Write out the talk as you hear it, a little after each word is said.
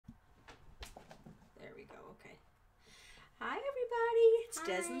Hi everybody, it's Hi.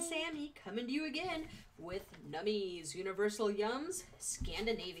 Des and Sammy coming to you again with Nummies Universal Yums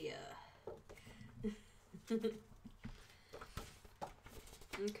Scandinavia.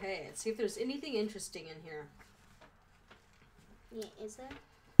 Okay, let's see if there's anything interesting in here. Yeah, is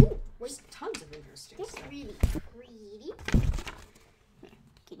there? There's tons of interesting That's stuff. really greedy.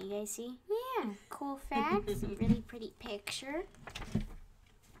 Can you guys see? Yeah, cool facts. Really pretty picture.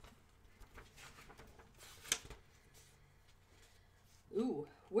 Ooh,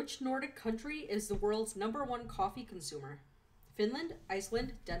 which Nordic country is the world's #1 coffee consumer? Finland,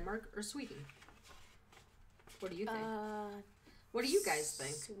 Iceland, Denmark, or Sweden? What do you think? What do you guys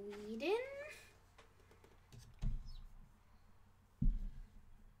think? Sweden?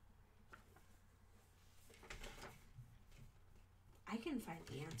 I can find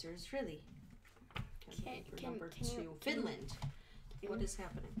the answers, really. Number can two. you- Finland. What is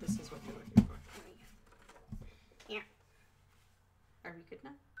happening? This is what you're looking for. Yeah. Are we good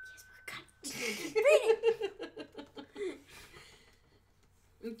now? Yes, we're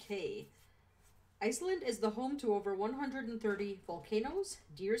good. Okay. Iceland is the home to over 130 volcanoes,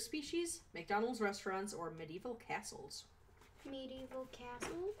 deer species, McDonald's restaurants, or medieval castles. Medieval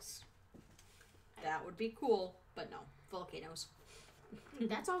castles? That would be cool, but no. Volcanoes.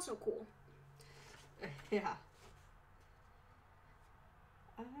 That's also cool. Yeah.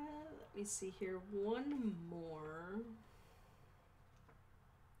 Let me see here. One more.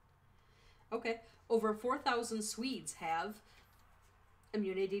 Okay. Over 4,000 Swedes have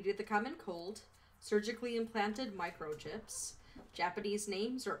immunity to the common cold, surgically implanted microchips, Japanese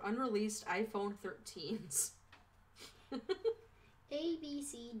names, or unreleased iPhone 13s. A, B,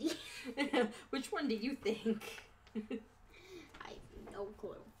 C, D. Which one do you think? I have no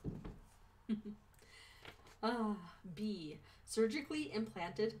clue. B. Surgically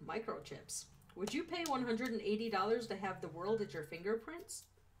implanted microchips. Would you pay $180 to have the world at your fingertips?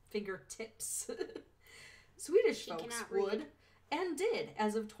 Swedish She folks cannot read. would and did.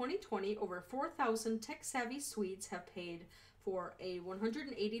 As of 2020, over 4,000 tech-savvy Swedes have paid for a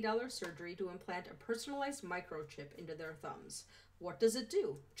 $180 surgery to implant a personalized microchip into their thumbs. What does it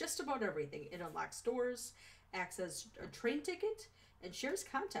do? Just about everything. It unlocks doors, acts as a train ticket, and shares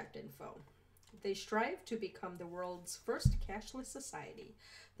contact info. They strive to become the world's first cashless society.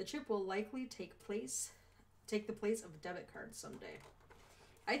 The chip will likely take the place of debit cards someday.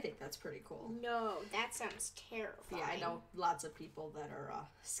 I think that's pretty cool. No, that sounds terrifying. Yeah, I know lots of people that are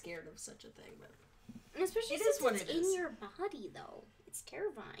scared of such a thing, but And especially It since is what it's it in is. your body, though. It's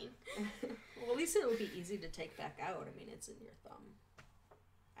terrifying. well, at least it would be easy to take back out. I mean, it's in your thumb.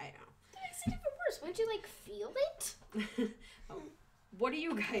 I know. That makes it even worse. Wouldn't you, feel it? Oh. What do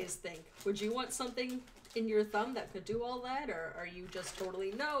you guys think? Would you want something in your thumb that could do all that, or are you just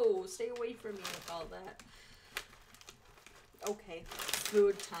totally, no, stay away from me with all that? Okay,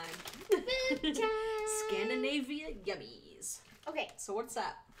 food time. Food time. Scandinavia yummies. Okay, So what's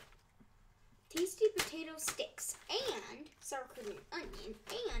that? tasty potato sticks and sour cream and onion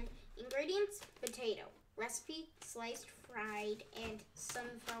and ingredients potato. Recipe sliced, fried, and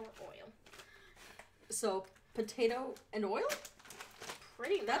sunflower oil. So, potato and oil?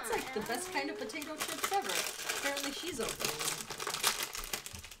 Pretty much. That's like the best kind of potato chips ever. Apparently she's opening them.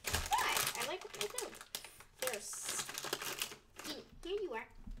 Yeah, I like what they do. They're skinny. Here you are.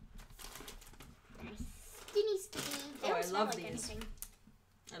 They're skinny. They Oh, don't I smell love like these. anything.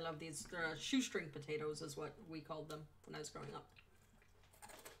 I love these. They're shoestring potatoes is what we called them when I was growing up.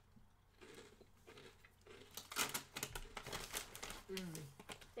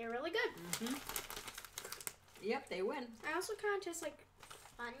 They're really good. Yep, they win. I also kind of taste like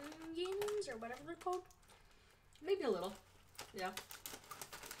Funyuns or whatever they're called. Maybe a little. Yeah.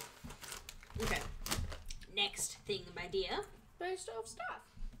 Okay. Next thing, my dear. But I still have stuff.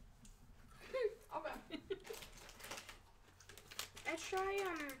 Okay. Let's try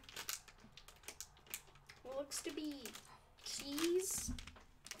what looks to be cheese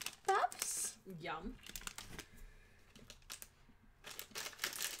puffs. Yum.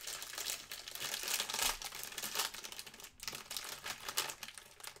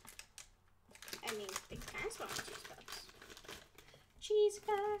 I mean, they kind of smell like cheese puffs. Cheese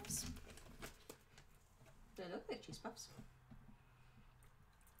puffs. They look like cheese puffs.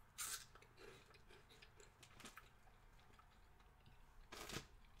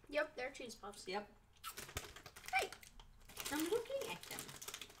 Yep, they're cheese puffs. Yep. Hey, I'm looking at them.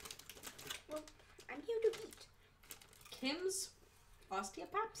 well, I'm here to eat. Kim's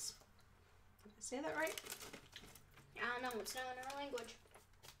Osteopops. Did I say that right? I don't know, it's not in our language.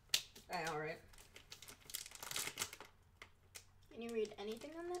 I know, right? Can you read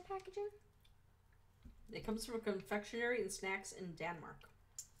anything on that packaging? It comes from a confectionery and snacks in Denmark.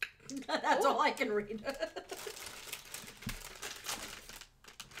 That's all I can read.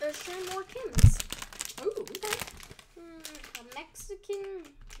 There's some more Kim's. Ooh, okay. A Mexican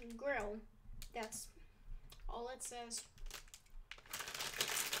grill. That's all it says.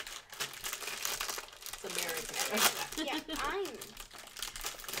 It's American. Yeah, I'm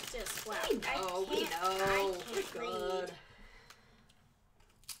just wow. We know. We're good.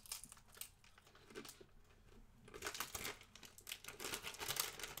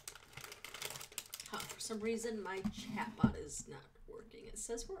 For some reason, my chatbot is not working. It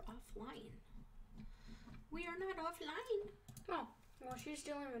says we're offline. We are not offline. Oh, well, she's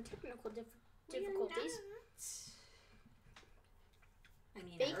dealing with technical difficulties. I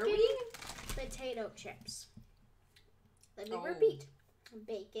mean, Bacon are we? Potato chips. Let me repeat.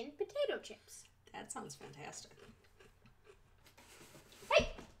 Bacon potato chips. That sounds fantastic. Hey!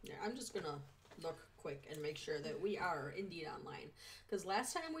 Yeah, I'm just gonna look quick and make sure that we are indeed online. Because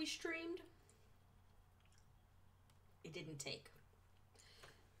last time we streamed, it didn't take.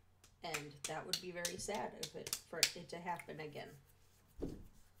 And that would be very sad for it to happen again.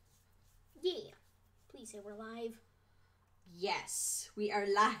 Yeah. Please say we're live. Yes, we are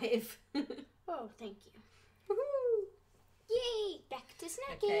live. Oh, thank you. Woohoo! Yay! Back to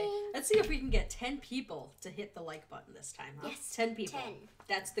snacking. Okay, let's see if we can get 10 people to hit the like button this time, huh? Yes, 10 people. 10.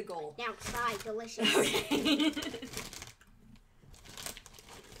 That's the goal. Now try delicious. Okay.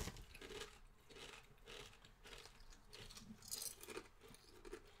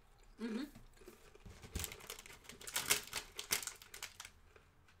 Mm-hmm.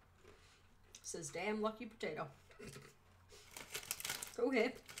 Says damn lucky potato.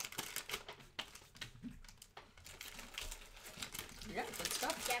 Okay. Yeah, good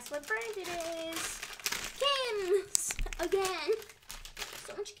stuff. Guess what brand it is? Kim's! Again.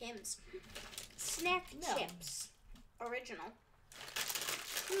 So much Kim's. Snack No. chips. Original.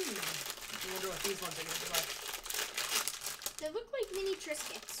 I wonder what these ones are going to be like. They look like mini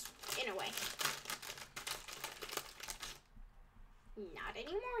Triscuits, in a way. Not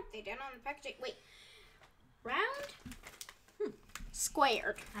anymore. They did on the packaging. Wait. Round?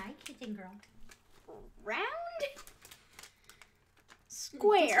 Squared. Hi, kitten girl. Round?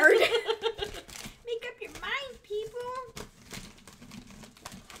 Squared. Make up your mind, people.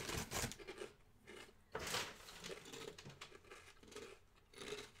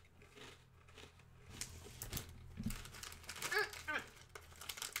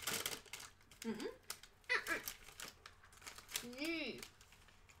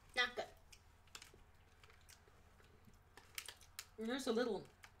 Not good. There's a little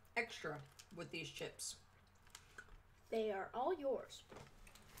extra with these chips. They are all yours.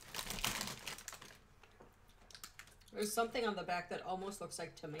 There's something on the back that almost looks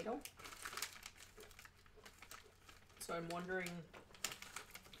like tomato. So I'm wondering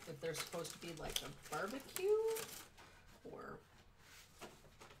if they're supposed to be like a barbecue or...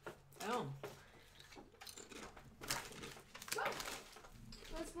 Oh. Well,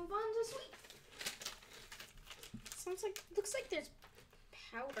 let's move on to sweet. Sounds like, looks like there's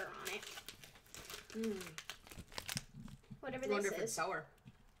powder on it. Whatever I wonder this if it's is. sour.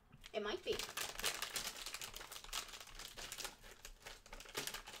 It might be.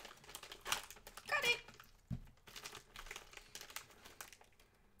 Got it.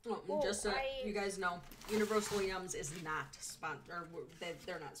 Oh, Well, just so you guys know, Universal Yums is not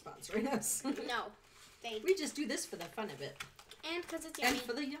they're not sponsoring us. No. We just do this for the fun of it. And because it's yummy. And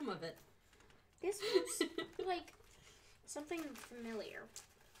for the yum of it. This looks like something familiar.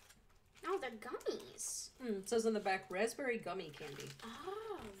 Oh, they're gummies. It says on the back, raspberry gummy candy.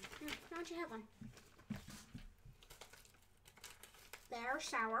 Oh. Why don't you have one? They are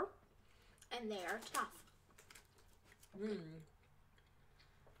sour. And they are tough.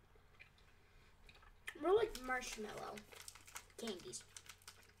 More like marshmallow candies.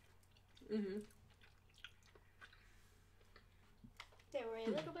 They were a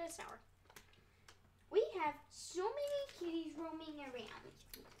little bit sour. We have so many kitties roaming around.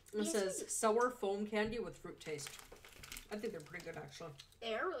 It says sour foam candy with fruit taste. I think they're pretty good, actually.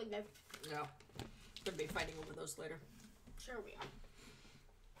 They are really good. Yeah. Gonna be fighting over those later. Sure we are.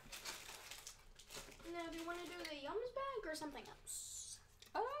 Now, do you want to do the Yums bag or something else?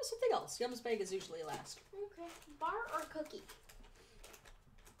 Something else. Yum's bag is usually last. Okay. Bar or cookie?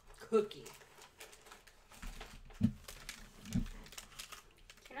 Cookie. Can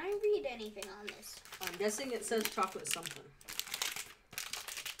I read anything on this? I'm guessing it says chocolate something.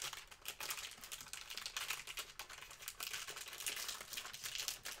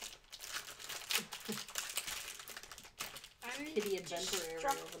 Kitty adventure area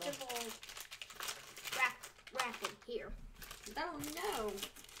over there. wrapping here. Oh no.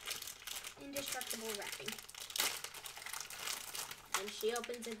 Indestructible wrapping. And she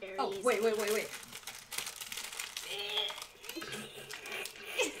opens it very Oh, easily. wait.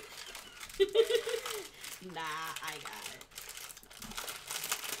 Nah, I got it.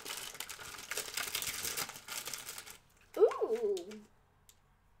 Ooh.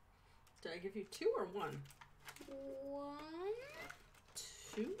 Did I give you 2 or 1? 1.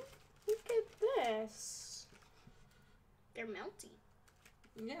 2? Look at this. They're melty.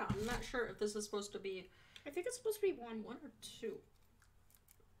 Yeah, I'm not sure if this is supposed to be I think it's supposed to be 1. 1 or 2.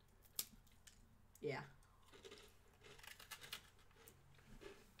 Yeah.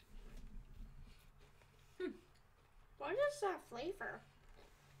 What is that flavor?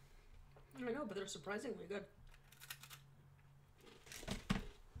 I know, but they're surprisingly good.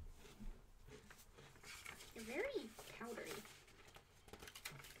 They're very powdery.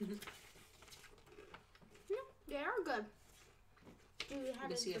 Mhm. No, they are good. Do you have Let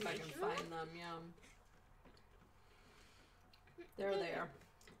me see if I can information on find them, yeah. There they are.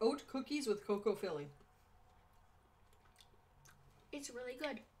 Oat cookies with cocoa filling. It's really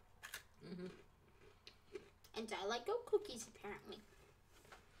good. Mm-hmm. And I like oat cookies, apparently.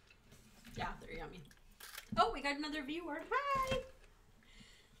 Yeah, they're yummy. Oh, we got another viewer. Hi!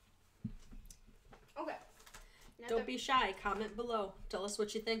 Okay. Don't be shy. Comment below. Tell us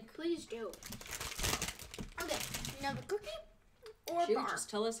what you think. Please do. Okay. Another cookie or Shoot, bar? just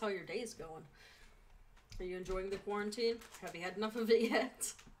tell us how your day is going. Are you enjoying the quarantine? Have you had enough of it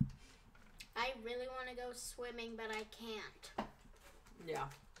yet? I really want to go swimming, but I can't. Yeah.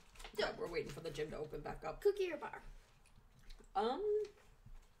 Yeah, we're waiting for the gym to open back up. Cookie or bar?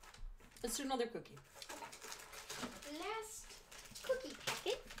 Let's do another cookie. Okay. Last cookie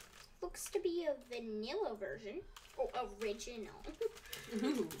packet looks to be a vanilla version. Oh, original.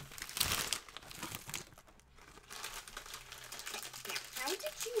 Ooh. Now, how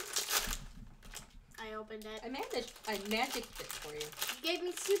did you... I opened it. I magicked it for you. You gave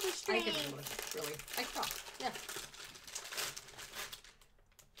me super I strength. can handle it, really. I can. Yeah.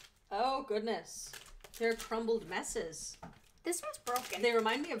 Oh, goodness. They're crumbled messes. This one's broken. They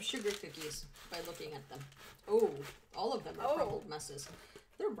remind me of sugar cookies by looking at them. Oh, all of them are crumbled messes.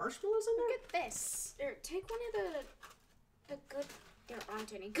 There are marshmallows in Look at this. Here, take one of the good... There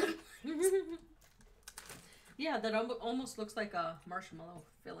aren't any good ones. there? Yeah, that almost looks like a marshmallow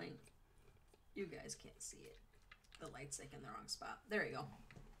filling. You guys can't see it. The light's like in the wrong spot. There you go.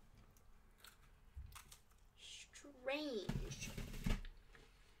 Strange.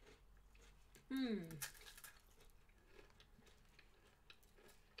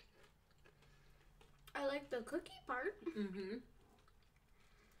 I like the cookie part. Mm-hmm.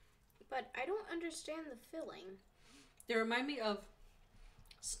 But I don't understand the filling. They remind me of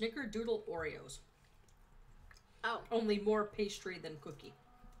Snickerdoodle Oreos. Oh. Only more pastry than cookie.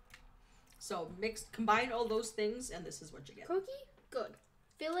 So combine all those things, and this is what you get. Cookie? Good.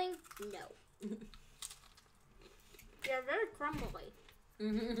 Filling? No. They're very crumbly.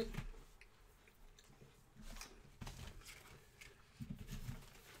 Mm-hmm.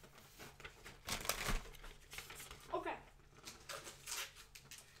 Okay.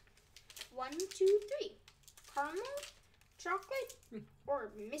 1, 2, 3. Caramel, chocolate,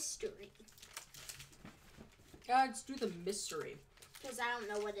 or mystery? Let's do the mystery. Because I don't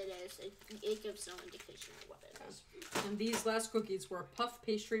know what it is. It gives no indication of what it is. And these last cookies were puff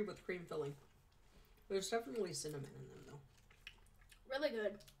pastry with cream filling. There's definitely cinnamon in them, though. Really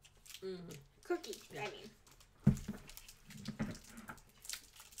good. Mm-hmm. Cookie, Yeah. I mean.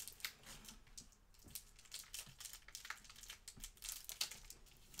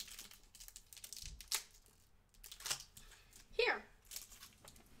 Here.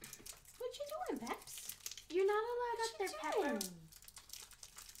 What you doing, Peps? You're not allowed up there, Pepper.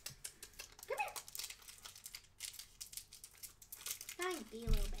 Come here. Fine, be a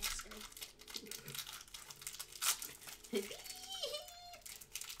little bastard.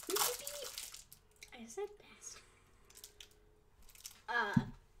 I said bastard.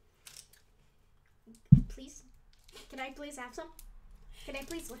 Please? Can I please have some? Can I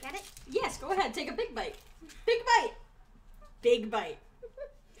please look at it? Yes, go ahead. Take a big bite. Big bite. Big bite.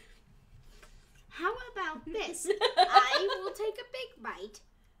 How about this? I will take a big bite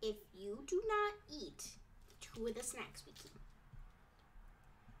if you do not eat 2 of the snacks we keep.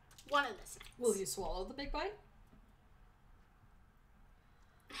 1 of the snacks. Will you swallow the big bite?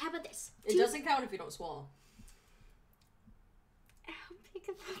 How about this? It doesn't count if you don't swallow. How big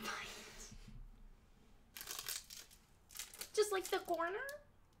of a bite? Just like the corner?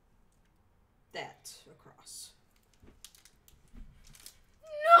 That across.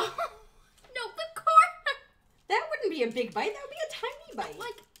 No! No, the corner! be a big bite. That would be a tiny bite.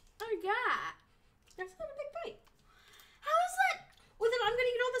 Like, oh yeah. That's not a big bite. How is that? Well, then I'm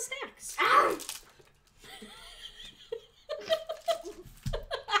gonna eat all the snacks. Ah!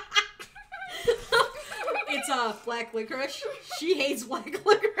 It's black licorice. She hates black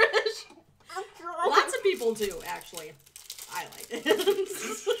licorice. Lots of people do, actually. I like it.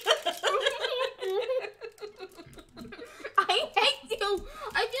 I hate you.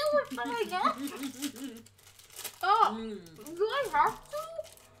 I feel we're fighting. Oh, do I have to?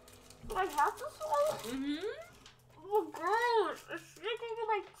 Do I have to swallow? Mm-hmm. Oh, gross. It's sticking to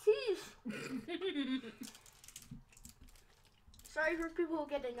my teeth. Sorry for people who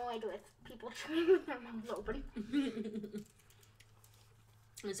get annoyed with people chewing with their mouths open.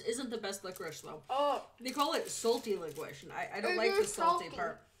 This isn't the best licorice, though. Oh. They call it salty licorice, and I don't like the salty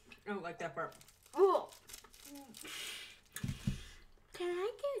part. I don't like that part. Oh. Can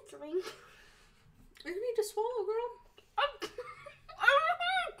I get a drink? You need to swallow, girl.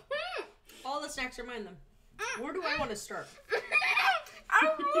 All the snacks are mine, then. Where do I want to start?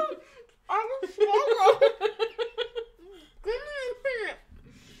 I will swallow. Give me a minute.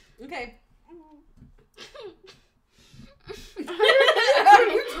 Okay. Are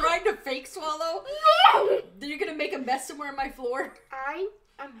you trying to fake swallow? No! Then you're gonna make a mess somewhere on my floor? I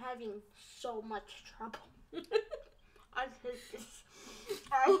am having so much trouble. I hate this.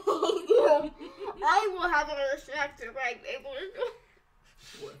 I hate you. I will have another snack if I'm able to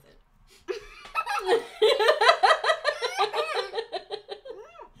do. Worth it.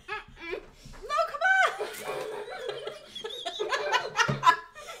 No, come on!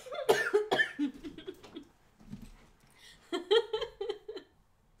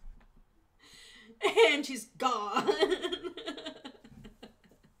 And she's gone.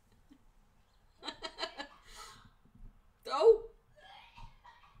 Oh.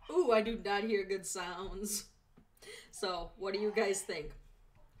 Ooh, I do not hear good sounds. So, what do you guys think?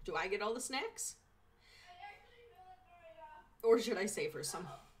 Do I get all the snacks? Or should I save her some?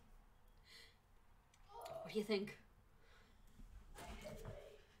 What do you think?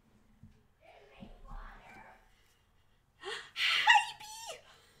 Hi, Bee!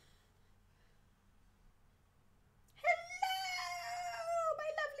 Hello, my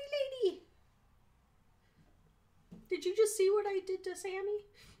lovely lady. Did you just see what I did to Sammy?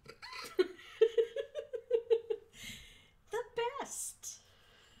 The best.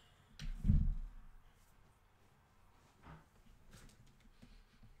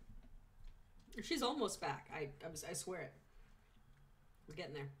 She's almost back. I swear it. We're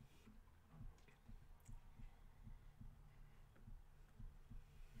getting there.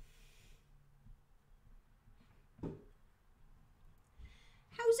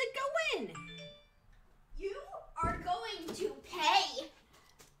 How's it going? You are going to pay.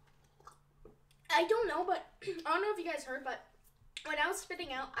 I don't know, but I don't know if you guys heard, but when I was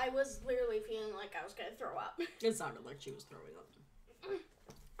spitting out, I was literally feeling like I was going to throw up. It sounded like she was throwing up.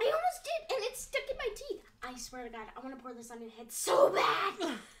 I almost did, and it stuck in my teeth. I swear to God, I want to pour this on your head so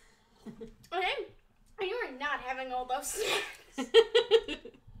bad. Okay? And you are not having all those snacks.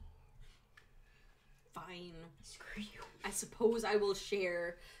 Fine. Screw you. I suppose I will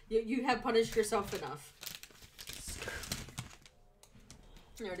share. You have punished yourself enough.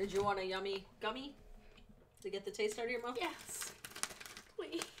 Or did you want a yummy gummy to get the taste out of your mouth? Yes.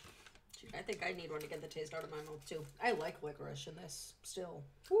 Please. I think I need one to get the taste out of my mouth too. I like licorice in this still.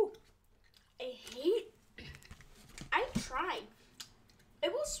 Woo. I tried.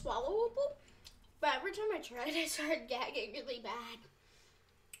 It was swallowable, but every time I tried, I started gagging really bad.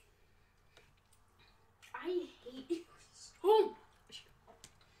 I hate you so much.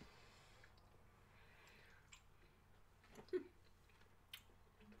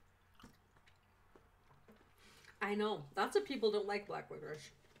 I know. Lots of people don't like black licorice.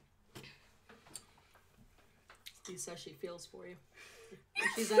 She says she feels for you.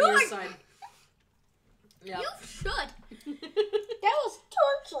 She's on your side. Yeah. You should. That was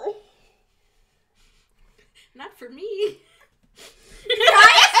torture. Not for me.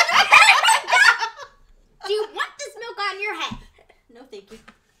 Do you want this milk on your head? No, thank you.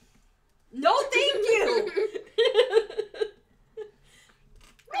 No, thank you.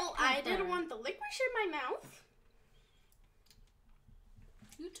 Well, I didn't want the licorice in my mouth.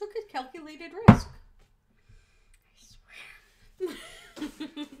 You took a calculated risk. I swear.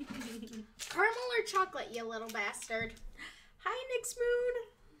 Caramel or chocolate, you little bastard? Hi, Nick's Moon.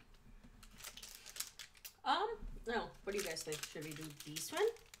 No. What do you guys think? Should we do this one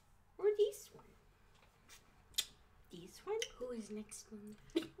or this one? This one? Who is next one?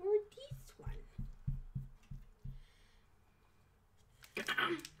 Or this one?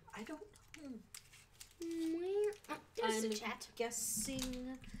 I don't know. Is it chat?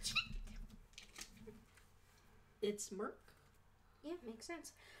 Guessing it's Merc. Yeah, makes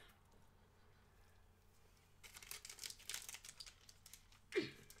sense.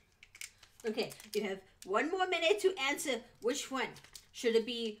 Okay, you have 1 more minute to answer which one. Should it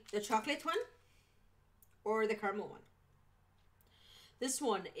be the chocolate one or the caramel one? This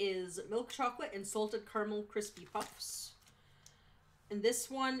one is milk chocolate and salted caramel crispy puffs. And this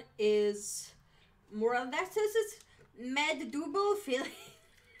one is more or less mad double filling.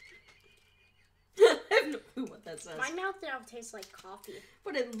 I have no clue what that says. My mouth now tastes like coffee.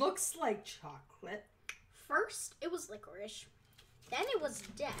 But it looks like chocolate. First, it was licorice. Then it was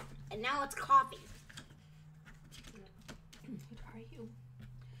death. And now it's coffee. What are you?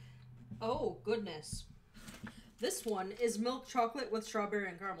 Oh, goodness. This one is milk chocolate with strawberry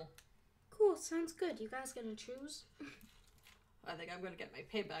and caramel. Cool, sounds good. You guys gonna choose? I think I'm gonna get my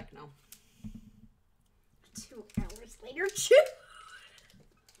payback now. 2 hours later.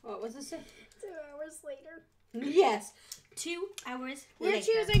 What was this? 2 hours later. Yes. 2 hours We're later.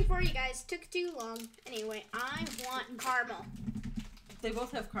 choosing for you guys. Took too long. Anyway, I want caramel. They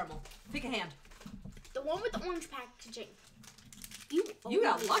both have caramel. Pick a hand. The one with the orange packaging. You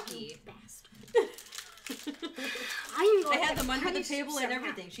got lucky. Bastard. I'm I going had to them under the punish you table and somehow.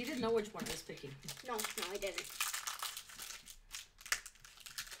 everything. She didn't know which one I was picking. No, I didn't.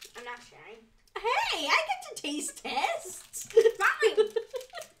 I'm not sharing. Hey, I get to taste tests. Fine.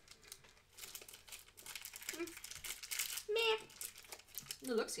 Meh.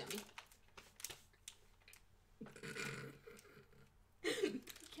 It looks yummy.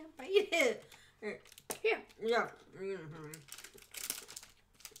 Can't bite it. Here. Yeah.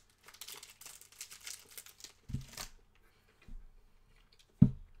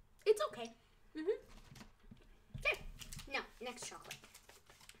 It's okay. Mhm. There. No, next chocolate.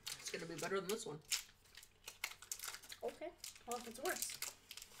 It's gonna be better than this one. Okay. Well, if it's worse.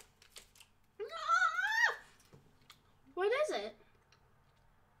 Ah! What is it?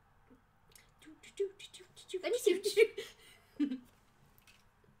 Let me see.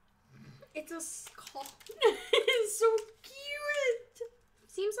 It's a skull. It's so cute.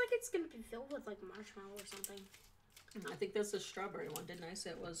 Seems like it's gonna be filled with like marshmallow or something. I think that's a strawberry one, didn't I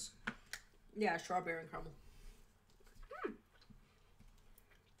say it was? Yeah, strawberry and caramel.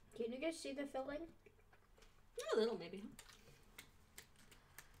 Can you guys see the filling? A little, maybe.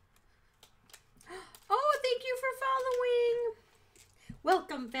 Oh, thank you for following.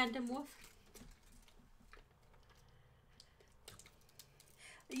 Welcome, Phantom Wolf.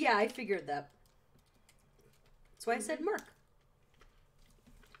 Yeah, I figured that. That's why I said Merc.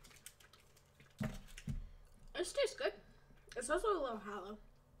 This tastes good. It's also a little hollow.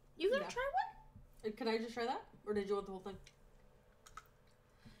 You gonna try one? Can I just try that? Or did you want the whole thing?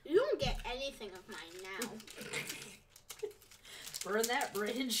 You don't get anything of mine now. Burn that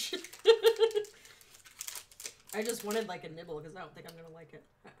bridge. I just wanted like a nibble because I don't think I'm gonna like it.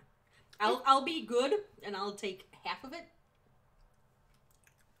 I'll be good and I'll take half of it.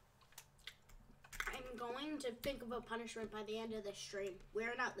 I'm going to think of a punishment by the end of the stream.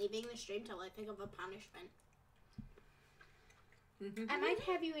 We're not leaving the stream till I think of a punishment. I might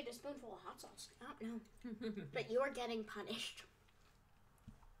have you eat a spoonful of hot sauce. I don't know. But you're getting punished.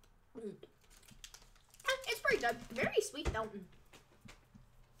 It's pretty good. Very sweet though.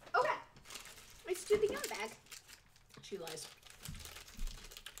 Okay. Let's do the yum bag. She lies.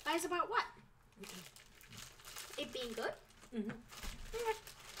 Lies about what? It being good? Mm-hmm. Okay.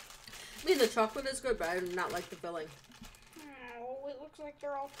 I mean, the chocolate is good, but I do not like the filling. Oh, it looks like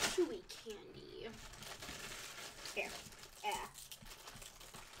they're all chewy candy. Here. Yeah.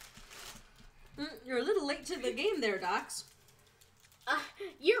 You're a little late to the game there, Docs.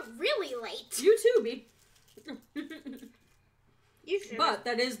 You're really late. You too, B. You should. But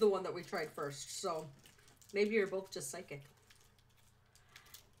that is the one that we tried first, so maybe you're both just psychic.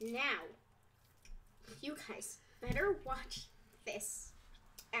 Now, you guys better watch this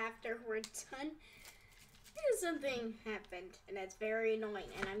after we're done. Something happened, and it's very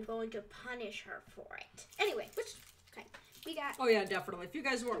annoying, and I'm going to punish her for it. Anyway, okay, we got... Oh, yeah, definitely. If you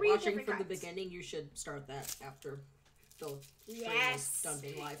guys weren't 3 watching different from the cards. beginning, you should start that after the stream Yes. is done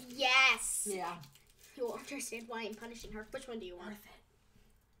being live. Yes. Yeah. You'll understand why I'm punishing her. Which one do you want? Worth it.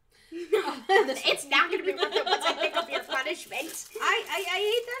 It's not going to be worth it once I pick up your punishment. I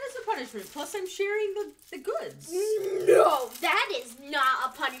hate that as a punishment. Plus, I'm sharing the goods. No, that is not a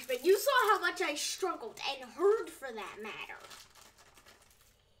punishment. You saw how much I struggled and heard for that matter.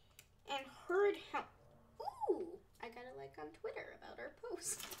 And heard how... Ooh, I got a like on Twitter about our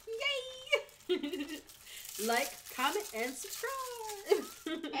post. Yay! Like, comment, and subscribe.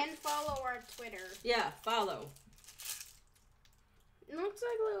 And follow our Twitter. Yeah, follow. It looks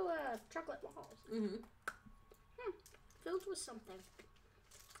like little chocolate balls. Mm-hmm. Filled with something.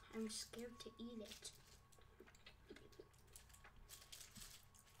 I'm scared to eat it.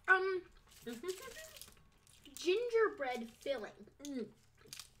 Gingerbread filling. Mm.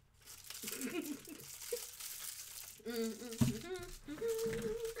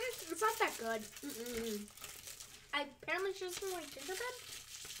 It's not that good. Mm-mm. I apparently just don't like gingerbread.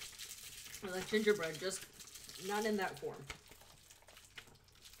 I like gingerbread, just not in that form.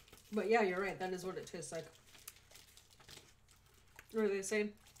 But yeah, you're right. That is what it tastes like. What are they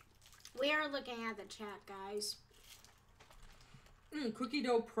saying? We are looking at the chat, guys. Cookie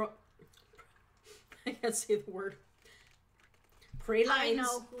dough I can't say the word. I Pralines.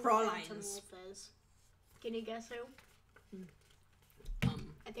 know who Phantom Pralines. Wolf is. Can you guess who?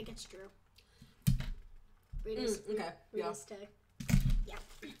 I think it's Drew. Okay. Yeah. Yeah.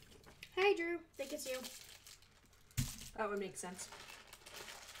 Hi, Drew. Think it's you. That would make sense.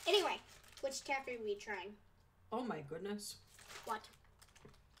 Anyway, which taffy are we trying? Oh my goodness. What?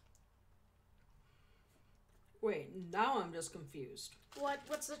 Wait, now I'm just confused.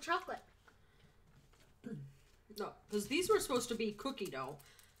 What's the chocolate? No, because these were supposed to be cookie dough.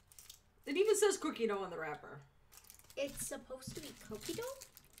 It even says cookie dough on the wrapper. It's supposed to be cookie dough?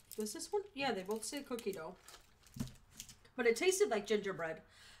 Does this one? Yeah, they both say cookie dough. But it tasted like gingerbread.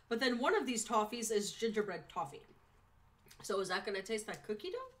 But then one of these toffees is gingerbread toffee. So is that going to taste like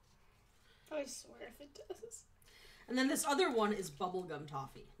cookie dough? I swear if it does. And then this other one is bubblegum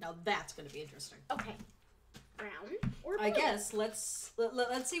toffee. Now that's going to be interesting. Okay. Brown or blue? I guess let's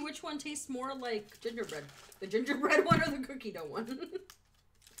see which one tastes more like gingerbread. The gingerbread one or the cookie dough one?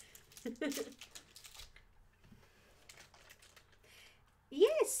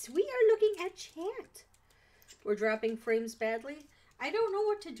 Yes, we are looking at chat. We're dropping frames badly. I don't know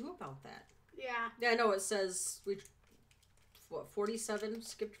what to do about that. Yeah. Yeah, I know it says 47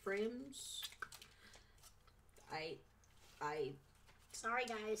 skipped frames. Sorry,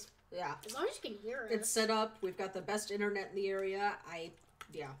 guys. Yeah. As long as you can hear us. It's set up. We've got the best internet in the area.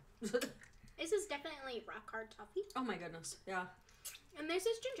 Yeah. This is definitely rock hard toffee. Oh my goodness. Yeah. And this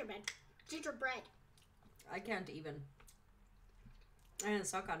is gingerbread. Gingerbread. I can't even. I didn't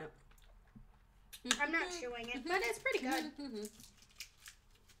suck on it. I'm not chewing it, but it's pretty good.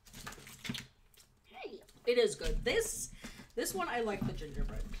 Hey. It is good. This one I like the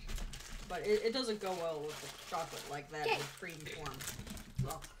gingerbread. But it doesn't go well with the chocolate like that in cream form.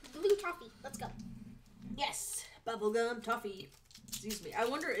 Well, blue toffee. Let's go. yes. Bubblegum toffee. Excuse me. I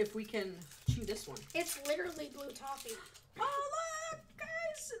wonder if we can chew this one. It's literally blue toffee. Oh, look,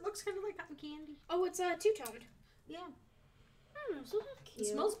 guys. It looks kind of like cotton candy. Oh, it's two-toned. Yeah. So cute.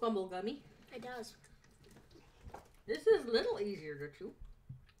 It smells bubblegummy. It does. This is a little easier to chew.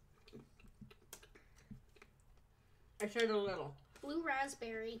 I said a little. Blue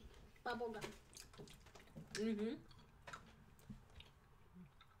raspberry bubblegum. Mm-hmm.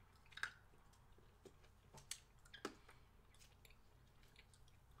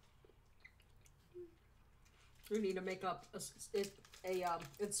 We need to make up it's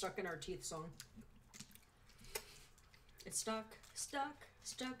stuck in our teeth song. It's stuck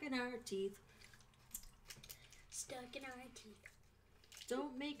in our teeth. Stuck in our teeth.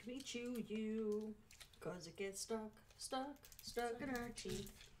 Don't make me chew you, 'cause it gets stuck in our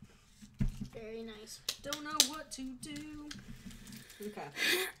teeth. Very nice. Don't know what to do. Okay.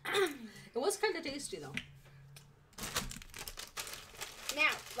 It was kind of tasty though.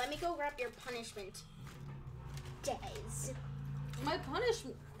 Now, let me go grab your punishment. Des. My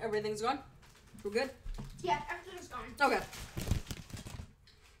punishment, everything's gone. We're good? Yeah, everything's gone. Okay.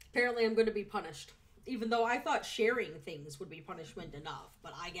 Apparently I'm going to be punished. Even though I thought sharing things would be punishment enough,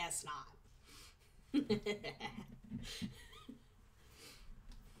 but I guess not.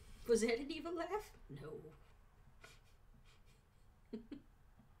 Was that an evil laugh? No.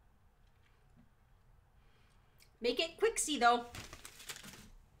 Make it quicksy though.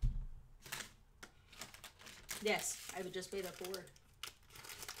 Yes, I would just made up a word.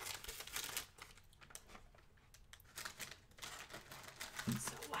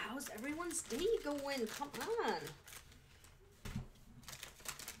 So how's everyone's day going? Come on.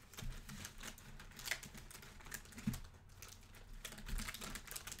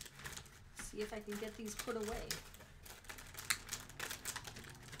 See if I can get these put away.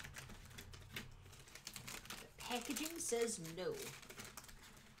 The packaging says no.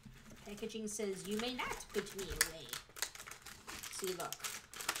 The packaging says you may not put me away. See, look.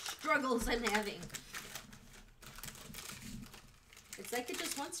 Struggles I'm having. It's like it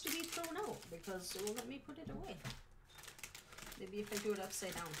just wants to be thrown out because it will let me put it away. Maybe if I do it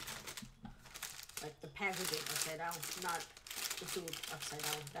upside down. Like the packaging upside down, not the food upside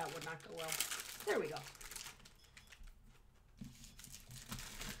down. That would not go well. There we go.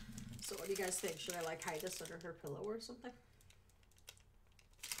 So what do you guys think? Should I like hide this under her pillow or something?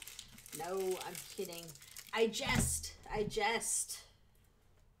 No, I'm kidding. I jest.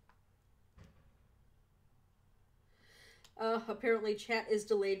 Apparently chat is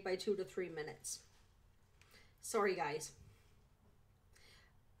delayed by 2 to 3 minutes. Sorry, guys.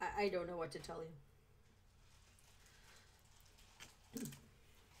 I don't know what to tell you.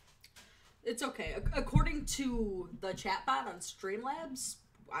 It's okay. According to the chatbot on Streamlabs,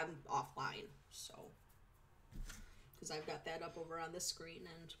 I'm offline, so. Because I've got that up over on this screen,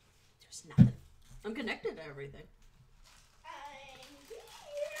 and there's nothing. I'm connected to everything. I'm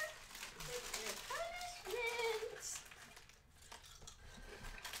here with your punishment.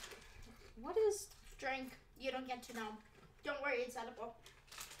 What is... Drink. You don't get to know. Don't worry, it's edible.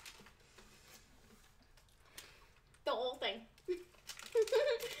 The whole thing.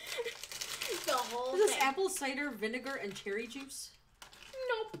 The whole Is this thing. apple cider vinegar and cherry juice?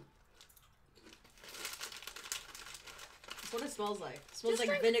 Nope. That's what it smells like. It smells Just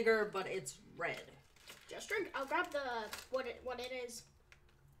like drink. vinegar, but it's red. Just drink. I'll grab the what it is.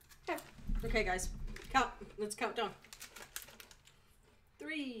 Here. Okay, guys. Count. Let's count down.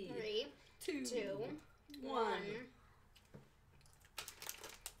 3, 3, 2, 2, 1. 1.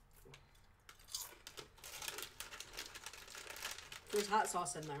 There's hot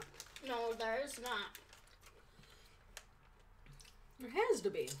sauce in there. No, there is not. There has to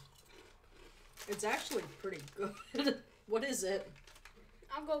be. It's actually pretty good. What is it?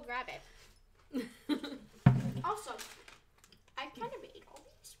 I'll go grab it. Also, I kind of ate all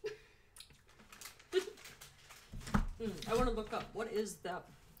these. I want to look up. What is that?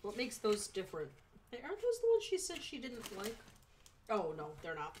 What makes those different? Hey, aren't those the ones she said she didn't like? Oh, no,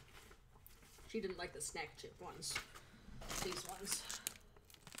 they're not. She didn't like the snack chip ones. These ones.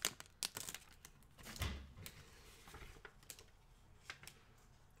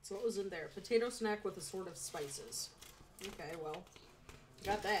 So what was in there? Potato snack with assorted of spices. Okay, well,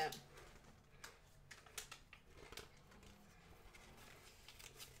 got that.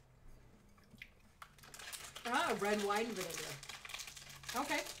 Ah, red wine vinegar.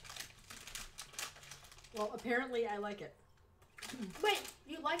 Okay. Well, apparently I like it. Wait,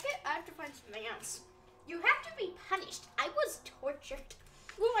 you like it? I have to find something else. You have to be punished. I was tortured.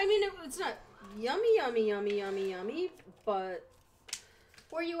 Well, I mean, it's not yummy, but...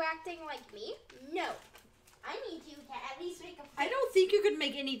 Were you acting like me? No. I need you to at least make a face. I don't think you could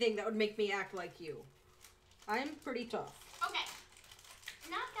make anything that would make me act like you. I'm pretty tough. Okay.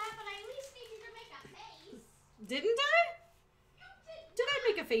 Not that, but I at least need you to make a face. Didn't I? You did. Did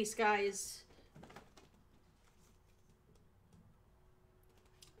I make a face, guys?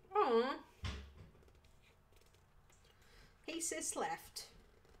 Aww. Hey, sis left.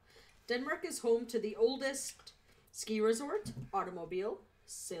 Denmark is home to the oldest ski resort, automobile,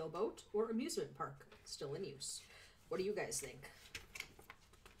 sailboat, or amusement park still in use. What do you guys think?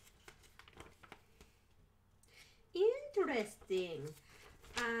 Interesting.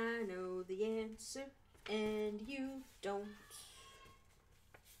 I know the answer, and you don't.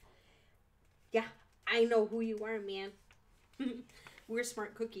 Yeah, I know who you are, man. We're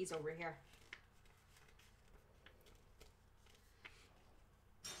smart cookies over here.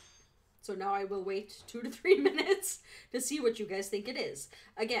 So now I will wait 2 to 3 minutes to see what you guys think it is.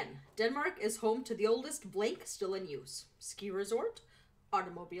 Again, Denmark is home to the oldest blank still in use. Ski resort,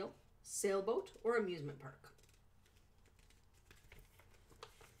 automobile, sailboat, or amusement park.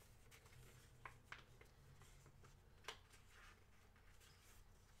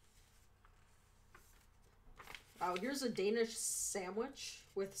 Oh, here's a Danish sandwich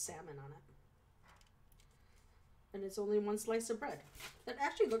with salmon on it. And it's only 1 slice of bread. That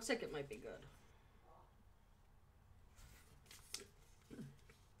actually looks like it might be good.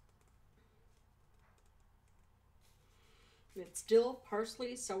 It's dill,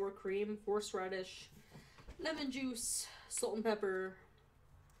 parsley, sour cream, horseradish, lemon juice, salt and pepper,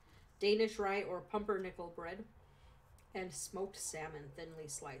 Danish rye or pumpernickel bread, and smoked salmon thinly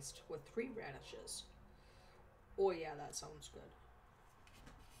sliced with 3 radishes. Oh yeah, that sounds good.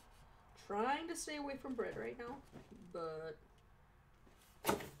 Trying to stay away from bread right now, but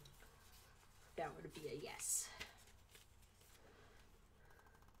that would be a yes.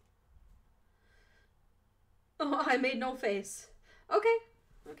 Oh, I made no face. Okay,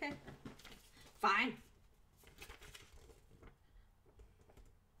 okay. Fine.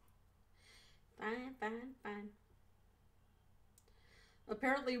 Fine.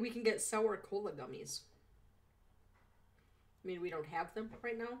 Apparently we can get sour cola gummies. I mean, we don't have them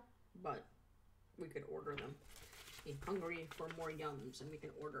right now, but we could order them. I'm hungry for more yums, and we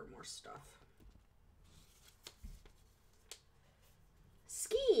can order more stuff.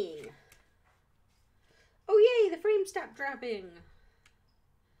 Skiing. Oh yay, the frame stopped dropping.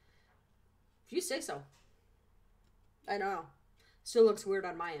 If you say so. I don't know. Still looks weird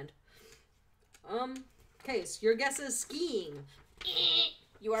on my end. Okay, so your guess is skiing.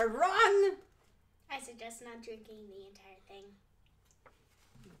 You are wrong! I suggest not drinking the entire thing.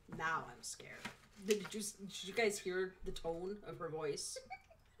 Now I'm scared. Did you guys hear the tone of her voice?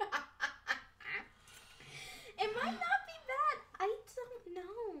 It might not be bad. I don't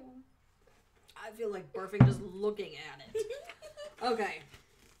know. I feel like barfing just looking at it. Okay.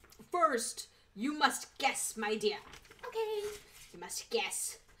 First, you must guess, my dear. Okay. You must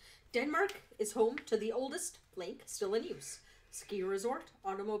guess. Denmark is home to the oldest lake still in use. Ski resort,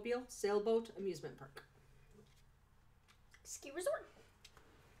 automobile, sailboat, amusement park. Ski resort.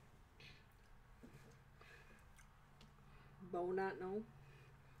 Bo not know.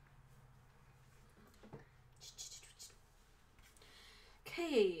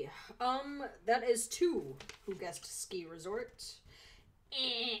 Okay, that is 2 who guessed ski resort.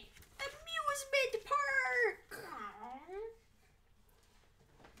 Amusement park!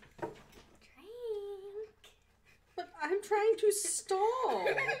 Drink. But I'm trying to stall.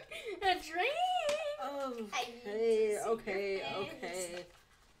 A drink. Okay.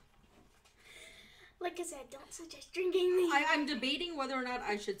 Like I said, don't suggest drinking these. I'm debating whether or not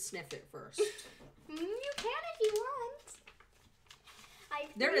I should sniff it first. You can if you want.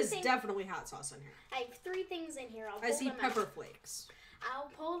 There is definitely hot sauce in here. I have 3 things in here. I see pepper flakes.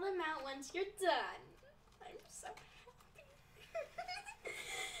 I'll pull them out once you're done. I'm so happy.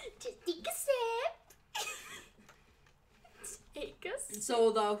 Just take a sip. Take a sip.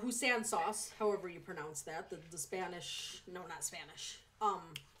 So the Husan sauce, however you pronounce that, the Spanish, no, not Spanish,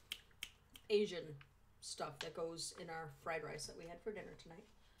 Asian stuff that goes in our fried rice that we had for dinner tonight.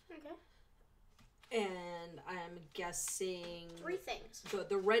 Okay. And I'm guessing 3 things.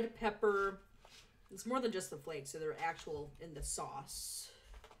 The red pepper. It's more than just the flakes, so they're actual in the sauce.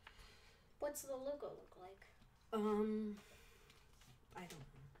 What's the logo look like? I don't know.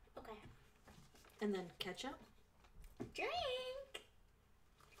 Okay. And then ketchup. Drink.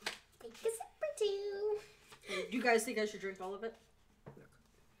 Take a sip or 2. Do you guys think I should drink all of it?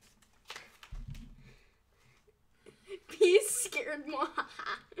 He's scared.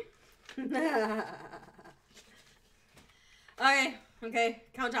 Okay.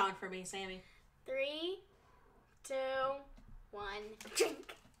 Count down for me, Sammy. 3, 2, 1.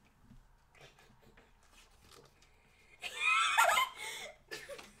 Drink.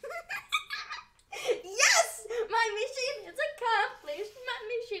 Yes! My mission is accomplished. My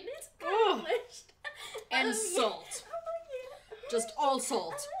mission is accomplished. And salt. Oh, yeah. Just all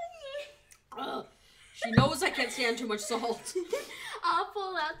salt. Ugh. She knows I can't stand too much salt. I'll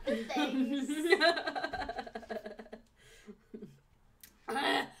pull out the things.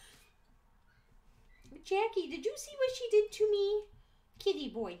 Jackie, did you see what she did to me? Kitty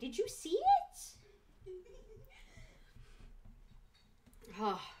boy, did you see it?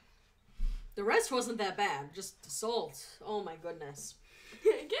 The rest wasn't that bad. Just the salt. Oh my goodness.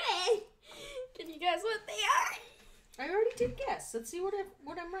 Okay. Can you guess what they are? I already did guess. Let's see what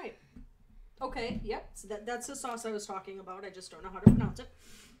I'm right. Okay, yep. So that's the sauce I was talking about. I just don't know how to pronounce it.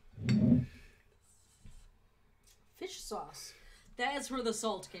 Fish sauce. That is where the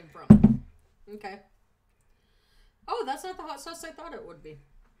salt came from. Okay. Oh, that's not the hot sauce I thought it would be.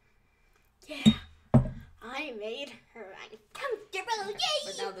 Yeah. I made her uncomfortable. Okay. Yay!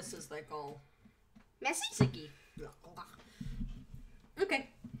 But now this is like all messy. sticky. Okay.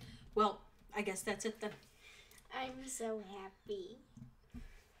 Well, I guess that's it then. I'm so happy.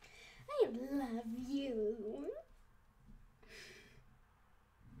 I love you.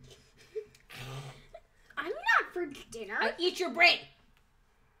 I'm not for dinner. I eat your brain.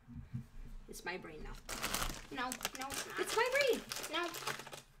 It's my brain now. No, it's not. It's my brain.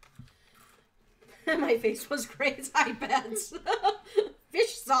 No. My face was great. I bet.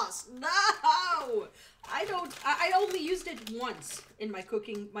 Fish sauce. No. I only used it once in my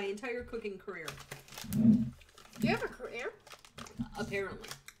entire cooking career. Do you have a career? Apparently.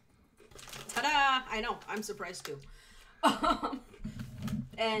 Ta-da! I know. I'm surprised too.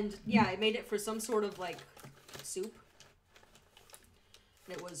 And yeah, I made it for some sort of like soup.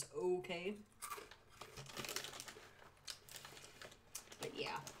 It was okay. But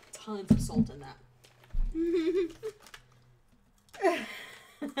yeah, tons of salt in that.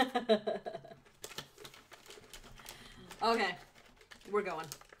 Okay, we're going.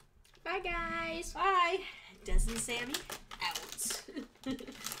 Bye, guys. Bye. Des and Sammy out.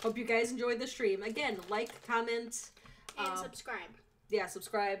 Hope you guys enjoyed the stream. Again, like, comment, and subscribe. Yeah,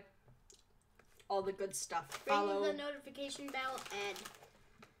 subscribe. All the good stuff. Ring Follow the notification bell and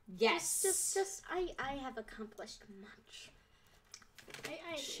yes. Just I have accomplished much.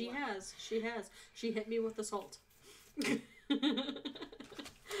 She has. She hit me with the salt.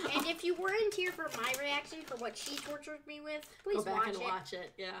 And if you weren't here for my reaction for what she tortured me with, please go back watch and it. watch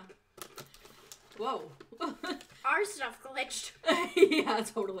it. Yeah. Whoa. Our stuff glitched. Yeah,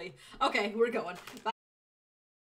 totally. Okay, we're going. Bye.